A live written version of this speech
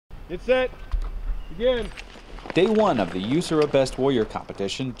Get set. Begin. Day one of the USERA Best Warrior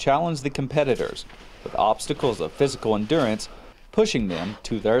competition challenged the competitors with obstacles of physical endurance, pushing them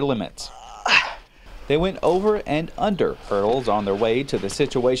to their limits. They went over and under hurdles on their way to the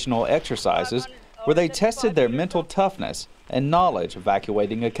situational exercises where they tested their mental toughness and knowledge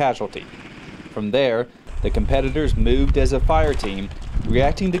evacuating a casualty. From there, the competitors moved as a fire team,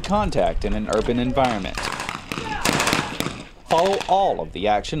 reacting to contact in an urban environment. Follow all of the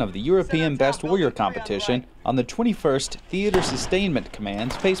action of the European Best Warrior competition on the 21st Theater Sustainment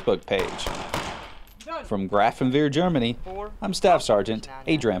Command's Facebook page. From Grafenwehr, Germany, I'm Staff Sergeant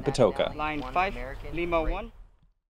Adrian Patoka. Line 5, Lima 1.